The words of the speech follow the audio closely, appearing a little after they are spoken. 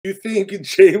you think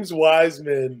James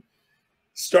Wiseman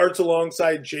starts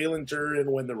alongside Jalen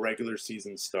Duren when the regular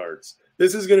season starts?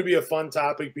 This is going to be a fun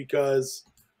topic because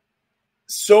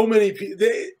so many people,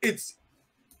 it's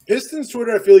Pistons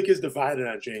Twitter, I feel like, is divided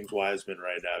on James Wiseman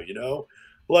right now, you know?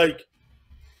 Like,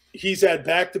 he's had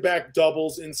back-to-back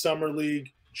doubles in Summer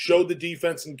League, showed the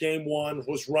defense in Game 1,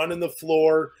 was running the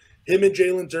floor. Him and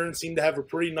Jalen Duren seem to have a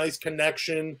pretty nice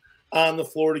connection on the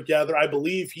floor together. I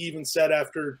believe he even said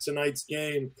after tonight's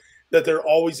game that they're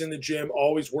always in the gym,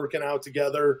 always working out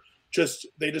together.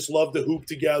 They just love to hoop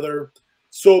together.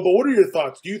 So, but what are your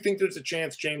thoughts? Do you think there's a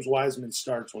chance James Wiseman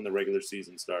starts when the regular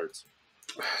season starts?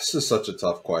 This is such a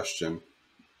tough question.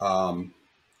 I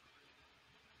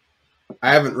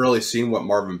haven't really seen what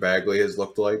Marvin Bagley has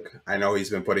looked like. I know he's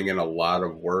been putting in a lot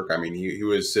of work. I mean, he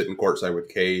was sitting courtside with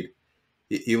Cade.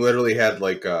 He literally had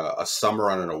like a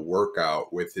summer on a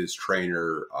workout with his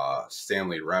trainer,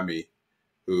 Stanley Remy,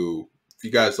 who, if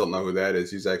you guys don't know who that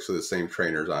is, he's actually the same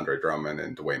trainer as Andre Drummond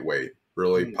and Dwayne Wade.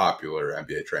 Really popular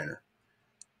NBA trainer.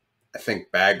 I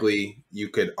think Bagley, you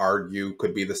could argue,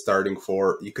 could be the starting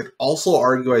four. You could also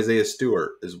argue Isaiah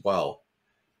Stewart as well.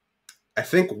 I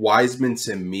think Wiseman,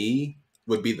 to me,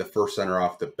 would be the first center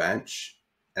off the bench.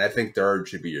 And I think Duren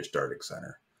should be your starting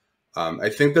center. I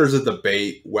think there's a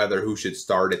debate whether who should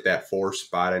start at that 4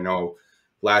 spot. I know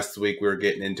last week we were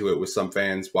getting into it with some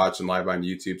fans watching live on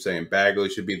YouTube saying Bagley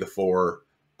should be the 4.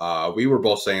 We were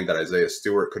both saying that Isaiah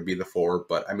Stewart could be the 4.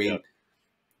 But, I mean,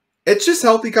 it's just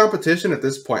healthy competition at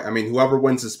this point. I mean, whoever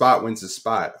wins the spot wins the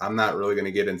spot. I'm not really going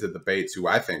to get into debates who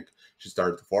I think should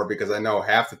start at the 4 because I know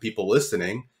half the people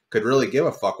listening could really give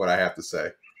a fuck what I have to say.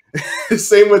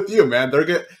 Same with you, man.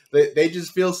 They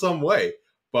just feel some way.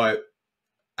 But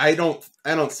I don't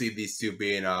see these two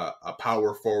being a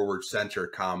power forward center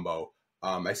combo.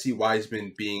 I see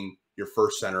Wiseman being your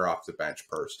first center off the bench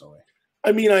personally.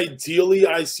 I mean, ideally,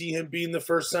 I see him being the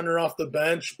first center off the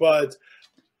bench, but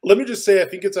let me just say I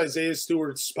think it's Isaiah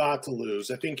Stewart's spot to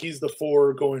lose. I think he's the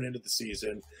 4 going into the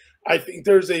season. I think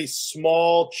there's a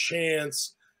small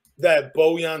chance that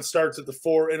Bojan starts at the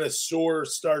 4 and Asur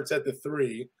starts at the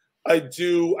 3. I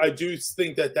do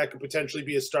think that could potentially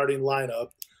be a starting lineup.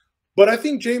 But I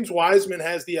think James Wiseman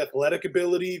has the athletic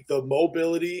ability, the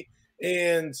mobility,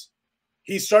 and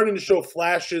he's starting to show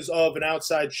flashes of an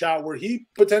outside shot where he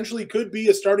potentially could be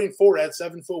a starting 4 at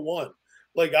 7'1".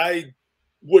 Like, I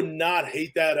would not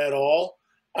hate that at all.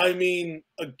 I mean,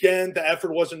 again, the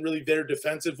effort wasn't really there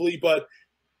defensively,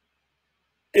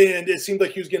 and it seemed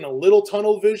like he was getting a little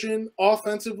tunnel vision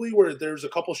offensively where there's a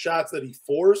couple shots that he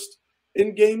forced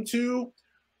in Game 2.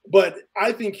 But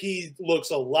I think he looks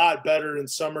a lot better in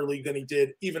Summer League than he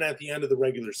did even at the end of the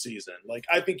regular season. Like,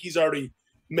 I think he's already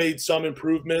made some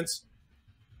improvements.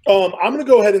 I'm going to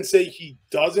go ahead and say he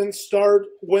doesn't start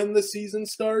when the season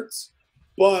starts,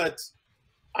 but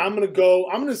I'm going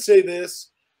to say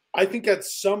this. I think at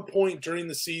some point during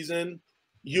the season,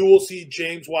 you will see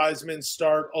James Wiseman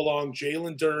start along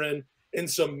Jalen Duren in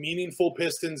some meaningful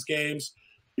Pistons games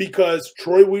because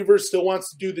Troy Weaver still wants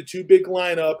to do the 2 big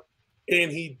lineup,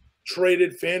 and he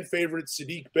traded fan favorite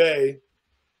Saddiq Bey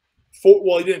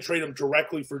he didn't trade him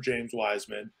directly for James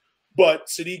Wiseman, but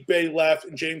Saddiq Bey left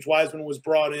and James Wiseman was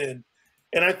brought in.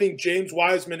 And I think James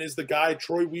Wiseman is the guy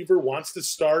Troy Weaver wants to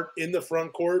start in the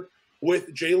front court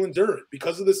with Jalen Duren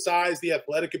because of the size, the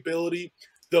athletic ability,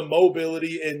 the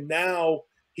mobility, and now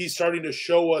he's starting to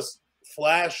show us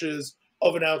flashes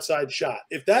of an outside shot.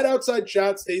 If that outside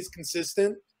shot stays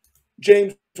consistent,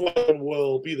 James Wiseman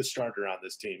will be the starter on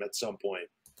this team at some point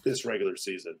this regular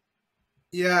season.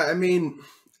 Yeah, I mean,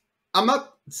 I'm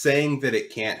not saying that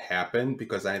it can't happen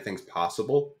because anything's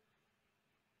possible.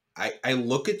 I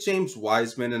look at James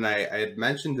Wiseman, and I had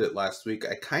mentioned it last week.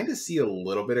 I kind of see a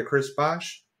little bit of Chris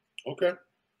Bosh. Okay.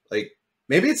 Like,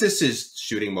 maybe it's just his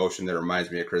shooting motion that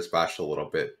reminds me of Chris Bosh a little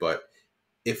bit, but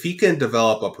if he can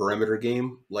develop a perimeter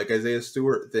game like Isaiah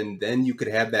Stewart, then you could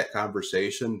have that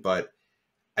conversation, but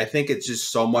I think it's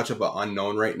just so much of an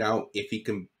unknown right now if he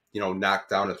can, knock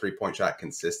down a 3-point shot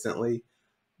consistently.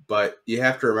 But you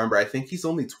have to remember, I think he's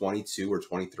only 22 or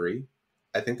 23.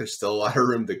 I think there's still a lot of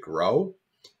room to grow.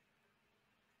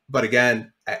 But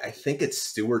again, I think it's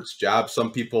Stewart's job.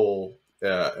 Some people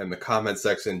in the comment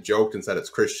section joked and said it's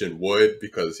Christian Wood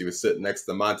because he was sitting next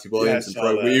to Monty Williams and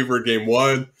Troy Weaver Game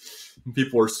 1. And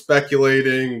people were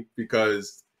speculating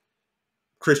because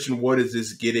Christian Wood is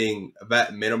just getting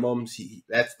vet minimums.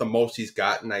 That's the most he's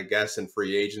gotten, I guess, in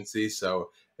free agency. So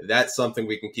that's something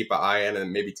we can keep an eye on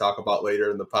and maybe talk about later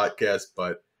in the podcast.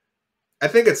 But I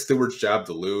think it's Stewart's job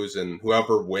to lose, and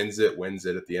whoever wins it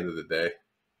at the end of the day.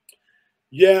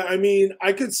 Yeah, I mean,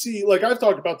 I could see, like I've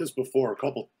talked about this before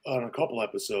on a couple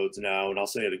episodes now, and I'll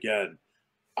say it again.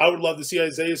 I would love to see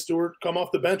Isaiah Stewart come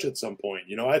off the bench at some point.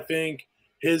 You know, I think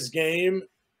his game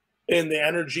and the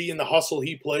energy and the hustle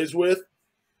he plays with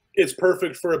is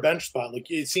perfect for a bench spot. Like,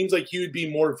 it seems like he would be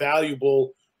more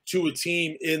valuable to a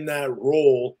team in that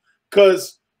role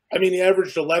because, I mean, he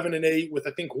averaged 11 and 8 with,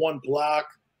 I think, 1 block.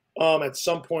 At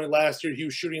some point last year, he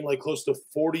was shooting like close to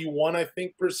 41, I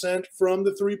think, % from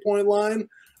the 3-point line.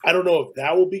 I don't know if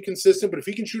that will be consistent, but if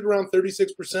he can shoot around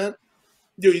 36%,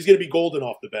 dude, he's going to be golden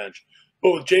off the bench.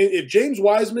 But with if James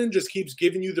Wiseman just keeps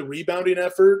giving you the rebounding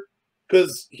effort,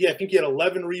 because I think he had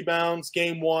 11 rebounds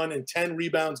game 1 and 10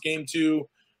 rebounds game 2,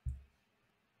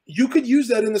 you could use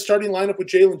that in the starting lineup with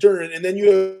Jalen Duren, and then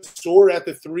you have Soar at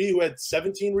the 3 who had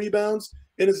 17 rebounds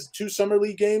in his 2 summer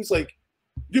league games. Like,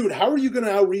 dude, how are you going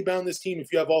to out-rebound this team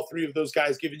if you have all 3 of those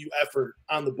guys giving you effort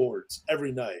on the boards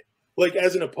every night? Like,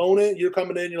 as an opponent, you're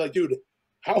coming in, you're like, dude,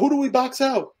 who do we box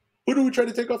out? Who do we try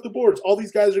to take off the boards? All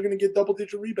these guys are going to get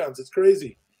double-digit rebounds. It's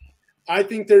crazy. I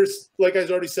think there's, like I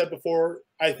already said before,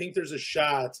 I think there's a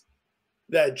shot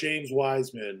that James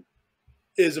Wiseman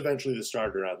is eventually the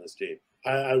starter on this team.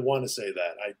 I want to say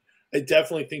that. I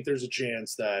definitely think there's a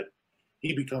chance that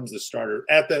he becomes the starter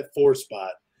at that 4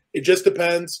 spot. It just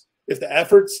depends if the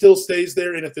effort still stays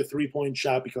there and if the 3-point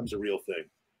shot becomes a real thing.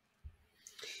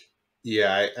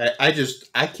 Yeah,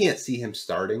 I can't see him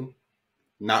starting.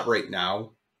 Not right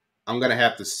now. I'm going to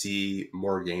have to see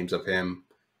more games of him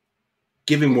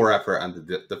giving more effort on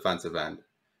the defensive end.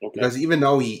 Okay. Because even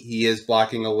though he is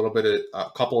blocking a little bit of a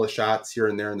couple of shots here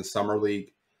and there in the summer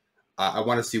league, I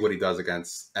want to see what he does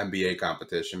against NBA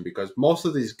competition, because most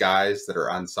of these guys that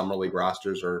are on summer league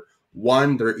rosters are,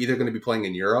 one, they're either going to be playing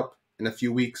in Europe in a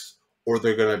few weeks, or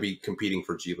they're going to be competing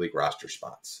for G League roster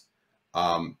spots.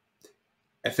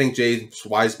 I think James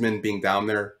Wiseman being down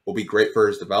there will be great for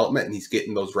his development, and he's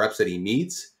getting those reps that he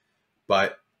needs.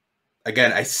 But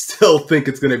again, I still think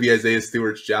it's going to be Isaiah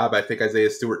Stewart's job. I think Isaiah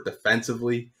Stewart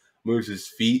defensively moves his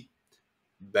feet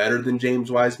better than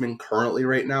James Wiseman currently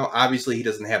right now. Obviously, he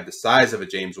doesn't have the size of a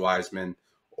James Wiseman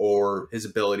or his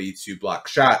ability to block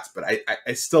shots, but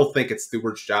I still think it's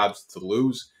Stewart's job to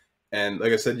lose. And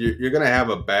like I said, you're going to have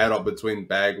a battle between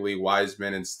Bagley,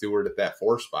 Wiseman, and Stewart at that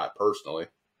 4 spot, personally.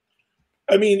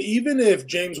 I mean, even if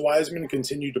James Wiseman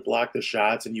continued to block the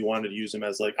shots and you wanted to use him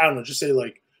as, like, I don't know, just say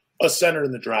like a center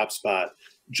in the drop spot,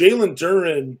 Jalen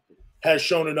Duren has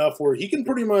shown enough where he can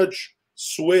pretty much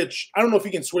switch. I don't know if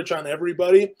he can switch on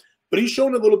everybody, but he's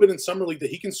shown a little bit in Summer League that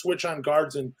he can switch on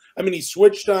guards. And I mean, he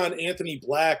switched on Anthony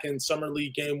Black in Summer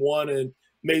League game 1 and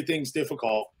made things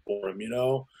difficult for him, you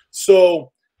know?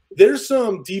 So there's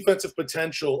some defensive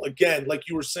potential. Again, like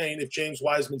you were saying, if James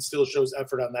Wiseman still shows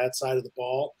effort on that side of the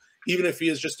ball, even if he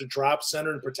is just a drop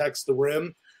center and protects the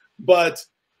rim. But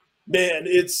man,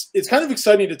 it's kind of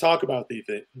exciting to talk about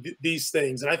these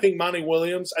things. And I think Monty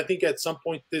Williams, I think at some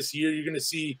point this year, you're going to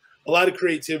see a lot of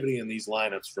creativity in these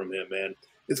lineups from him, man.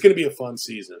 It's going to be a fun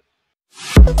season.